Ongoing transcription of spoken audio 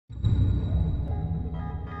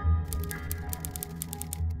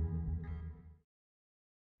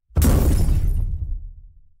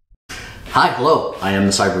Hi, hello, I am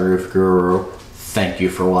the Cyber Roof Guru. Thank you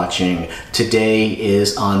for watching. Today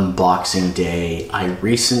is unboxing day. I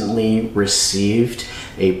recently received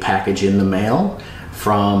a package in the mail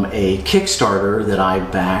from a Kickstarter that I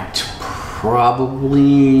backed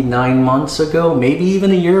probably 9 months ago, maybe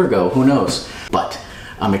even a year ago, who knows. But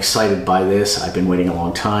I'm excited by this. I've been waiting a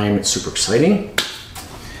long time. It's super exciting.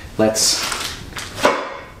 Let's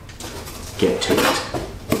get to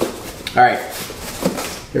it. All right.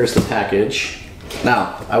 Here's the package.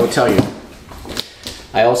 Now, I would tell you,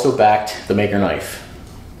 I also backed the Maker knife.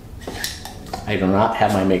 I do not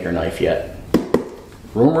have my Maker knife yet.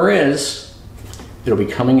 Rumor is, it'll be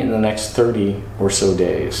coming in the next 30 or so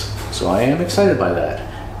days. So I am excited by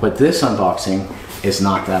that. But this unboxing is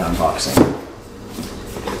not that unboxing.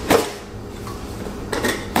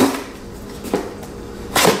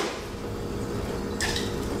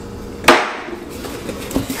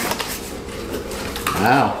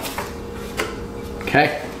 Wow.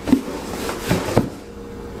 Okay.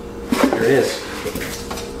 Here it is.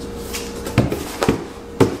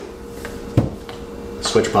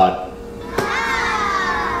 Switchpod.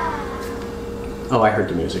 Oh, I heard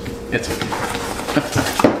the music. It's okay.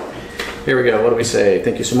 Here we go. What do we say?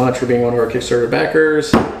 Thank you so much for being one of our Kickstarter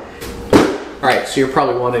backers. Alright, so you're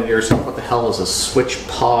probably wondering to yourself, what the hell is a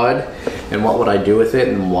Switchpod and what would I do with it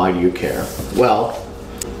and why do you care? Well,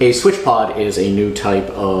 a Switchpod is a new type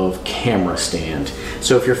of camera stand.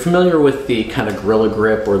 So if you're familiar with the kind of Gorilla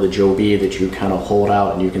Grip or the Joby that you kind of hold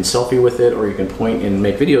out and you can selfie with it or you can point and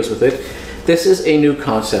make videos with it, this is a new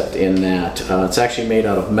concept in that it's actually made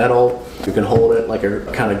out of metal. You can hold it like a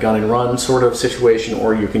kind of gun and run sort of situation,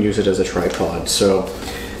 or you can use it as a tripod. So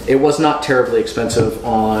it was not terribly expensive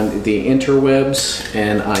on the interwebs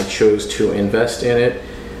and I chose to invest in it,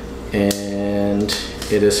 and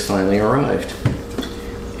it has finally arrived.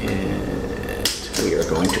 We are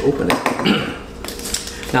going to open it.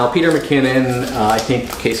 Now, Peter McKinnon, I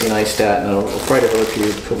think Casey Neistat, and quite a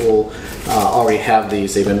few people already have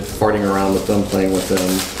these. They've been farting around with them, playing with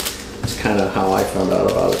them. It's kind of how I found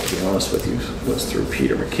out about it, to be honest with you, was through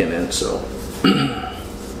Peter McKinnon. So,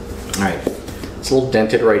 all right, it's a little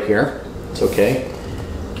dented right here. It's okay.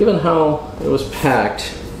 Given how it was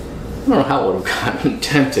packed, I don't know how it would have gotten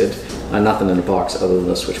dented. Nothing in the box other than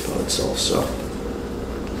the Switchpod itself. So,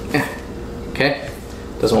 yeah, okay.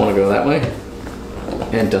 Doesn't want to go that way,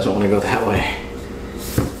 and doesn't want to go that way.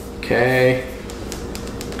 Okay,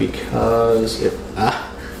 because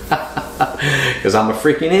because I'm a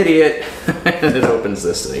freaking idiot. And it opens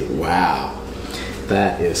this thing. Wow,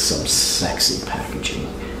 that is some sexy packaging.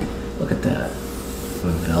 Look at that,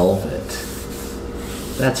 velvet.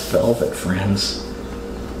 That's velvet, friends.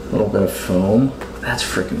 A little bit of foam. That's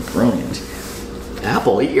freaking brilliant.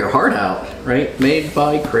 Apple, eat your heart out, right? Made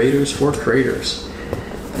by creators for creators.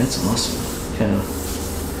 That's awesome. Yeah.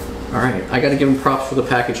 All right, I got to give them props for the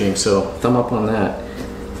packaging, so thumb up on that.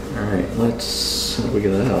 All right, let's, how do we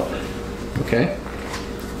get that out? Okay.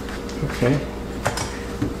 Okay.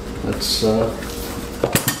 Let's, all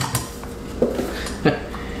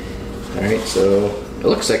right, so it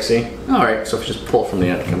looks sexy. All right, so if you just pull from the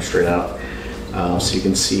end, it comes straight out. So you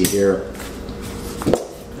can see here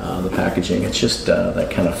the packaging. It's just that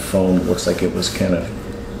kind of foam. It looks like it was kind of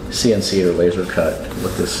CNC or laser cut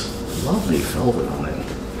with this lovely velvet on it.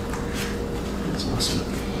 That's awesome.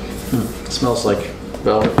 It smells like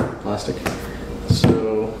velvet, plastic.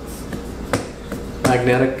 So,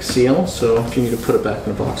 magnetic seal, so if you need to put it back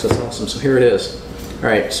in the box, that's awesome. So here it is.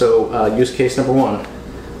 Alright, so use case number 1,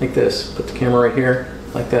 like this. Put the camera right here,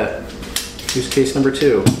 like that. Use case number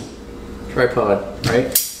 2, tripod,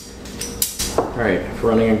 right? Alright, if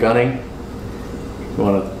running and gunning, you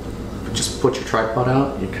want to just put your tripod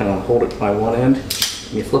out, you kind of hold it by one end,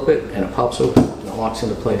 and you flip it, and it pops open, and it locks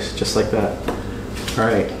into place, just like that.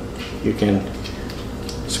 Alright, you can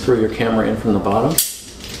screw your camera in from the bottom.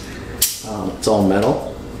 It's all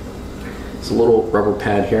metal. It's a little rubber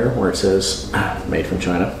pad here where it says, made from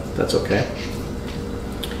China, that's okay.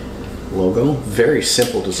 Logo, very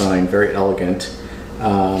simple design, very elegant.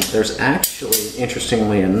 There's actually,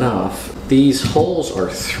 interestingly enough, these holes are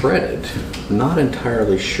threaded. Not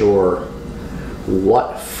entirely sure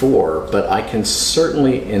what for, but I can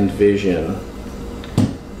certainly envision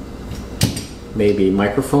maybe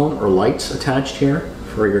microphone or lights attached here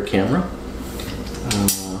for your camera.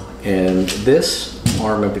 And this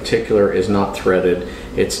arm in particular is not threaded.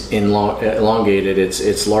 It's elongated.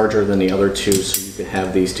 It's larger than the other two, so you can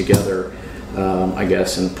have these together, I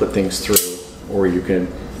guess, and put things through, or you can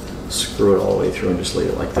screw it all the way through and just leave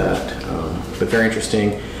it like that. But very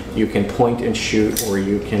interesting. You can point and shoot, or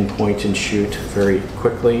you can point and shoot very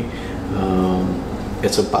quickly.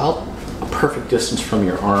 It's about a perfect distance from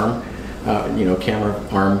your arm, you know, camera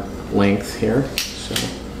arm length here. So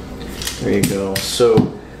there you go. So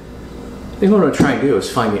I think what I'm going to try and do is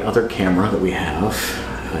find the other camera that we have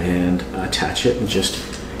and attach it and just,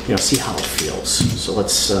 you know, see how it feels. So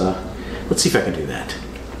let's see if I can do that.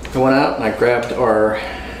 I went out and I grabbed our,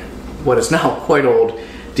 what is now quite old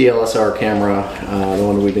DSLR camera, the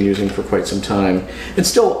one we've been using for quite some time. It's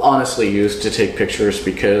still honestly used to take pictures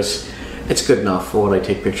because it's good enough for what I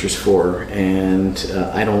take pictures for, and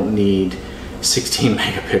I don't need 16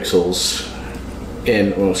 megapixels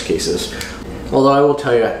in most cases. Although I will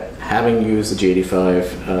tell you, having used the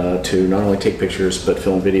G85 to not only take pictures but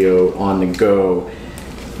film video on the go,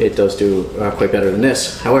 it does do quite better than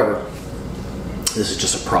this. However, this is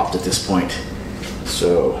just a prop at this point.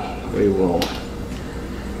 So we will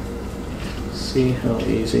see how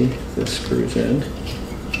easy this screws in.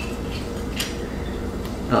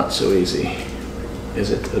 Not so easy.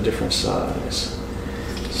 Is it a different size?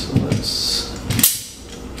 So let's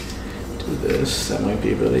do this. That might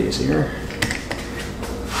be a bit easier.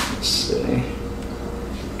 Let's see.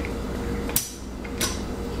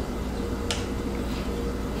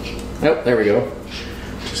 Oh, there we go.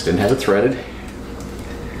 Just didn't have it threaded.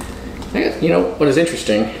 You know what is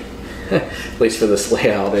interesting, at least for this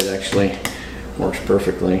layout, it actually works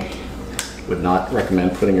perfectly. Would not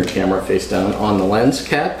recommend putting your camera face down on the lens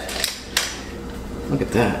cap. Look at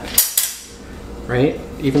that. Right?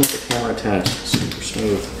 Even with the camera attached, super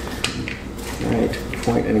smooth. Alright,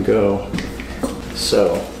 point and go.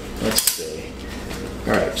 So, let's see.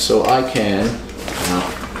 Alright, so I can,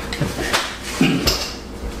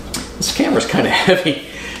 this camera's kind of heavy.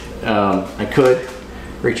 I could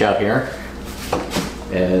reach out here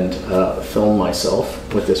and film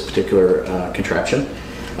myself with this particular contraption.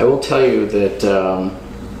 I will tell you that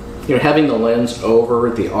you know, having the lens over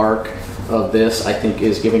the arc of this, I think,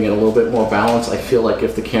 is giving it a little bit more balance. I feel like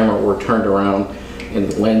if the camera were turned around and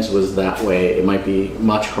the lens was that way, it might be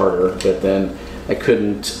much harder, but then I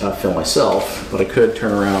couldn't film myself, but I could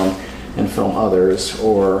turn around and film others,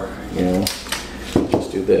 or, you know,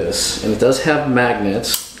 just do this. And it does have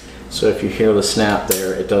magnets, so if you hear the snap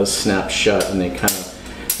there, it does snap shut, and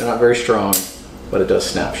they're not very strong, but it does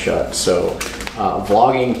snap shut. So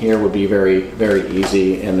vlogging here would be very, very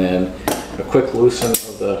easy, and then a quick loosen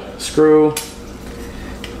of the screw,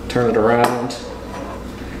 turn it around,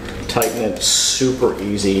 tighten it, super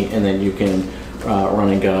easy, and then you can run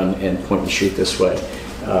and gun and point and shoot this way.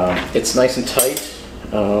 It's nice and tight.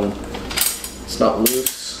 It's not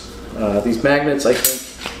loose. These magnets, I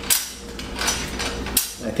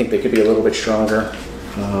think they could be a little bit stronger,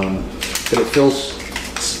 but it feels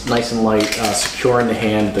nice and light, secure in the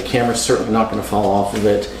hand. The camera's certainly not going to fall off of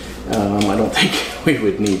it. I don't think we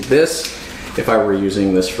would need this if I were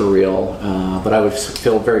using this for real, but I would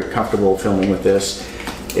feel very comfortable filming with this.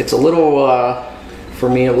 It's a little, for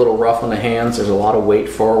me, a little rough on the hands. There's a lot of weight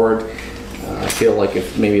forward. I feel like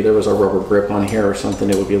if maybe there was a rubber grip on here or something,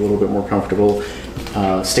 it would be a little bit more comfortable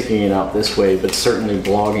sticking it out this way, but certainly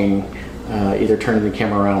vlogging, either turning the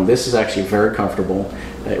camera around, this is actually very comfortable.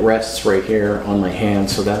 It rests right here on my hand,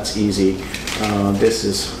 so that's easy. This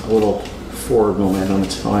is a little forward momentum,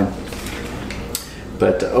 it's fine.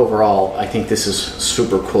 But overall, I think this is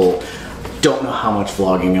super cool. Don't know how much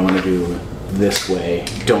vlogging I'm gonna do this way.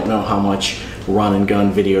 Don't know how much run and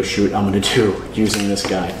gun video shoot I'm gonna do using this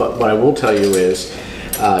guy. But what I will tell you is,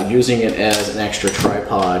 using it as an extra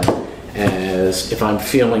tripod, as if I'm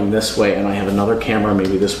filming this way and I have another camera,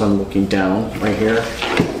 maybe this one looking down right here,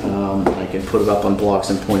 I can put it up on blocks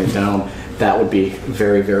and point it down. That would be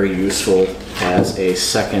very, very useful as a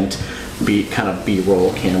second kind of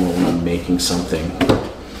B-roll camera when I'm making something.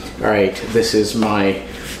 All right, this is my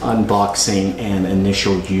unboxing and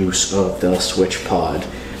initial use of the Switchpod.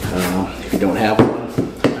 If you don't have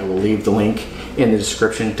one, I will leave the link in the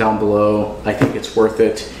description down below. I think it's worth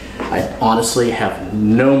it. I honestly have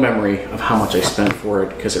no memory of how much I spent for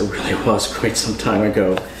it because it really was quite some time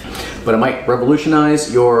ago. But it might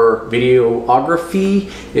revolutionize your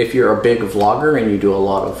videography if you're a big vlogger and you do a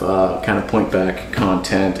lot of kind of point back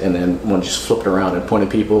content and then want to just flip it around and point at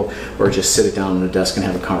people, or just sit it down on a desk and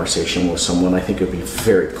have a conversation with someone. I think it would be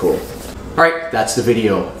very cool. Alright, that's the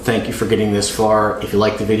video. Thank you for getting this far. If you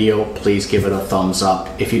like the video, please give it a thumbs up.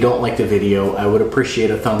 If you don't like the video, I would appreciate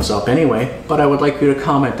a thumbs up anyway, but I would like you to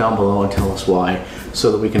comment down below and tell us why,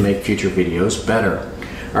 so that we can make future videos better.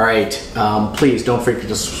 Alright, please don't forget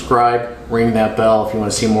to subscribe, ring that bell if you want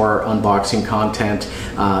to see more unboxing content.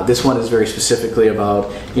 This one is very specifically about,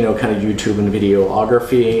 you know, kind of YouTube and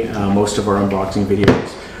videography. Most of our unboxing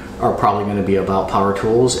videos are probably going to be about power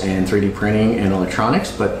tools and 3D printing and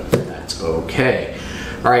electronics, but that's okay.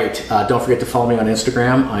 All right, don't forget to follow me on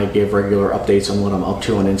Instagram. I give regular updates on what I'm up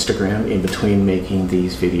to on Instagram in between making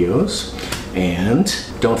these videos. And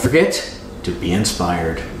don't forget to be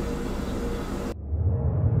inspired.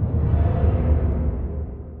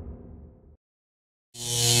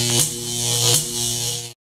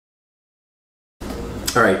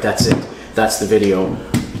 All right, that's it. That's the video.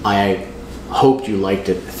 I hoped you liked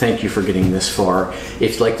it. Thank you for getting this far.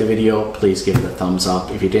 If you liked the video, please give it a thumbs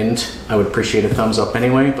up. If you didn't, I would appreciate a thumbs up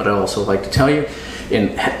anyway, but I'd also like to tell you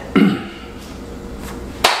I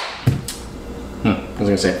was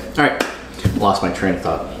gonna say, all right, lost my train of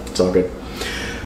thought. It's all good.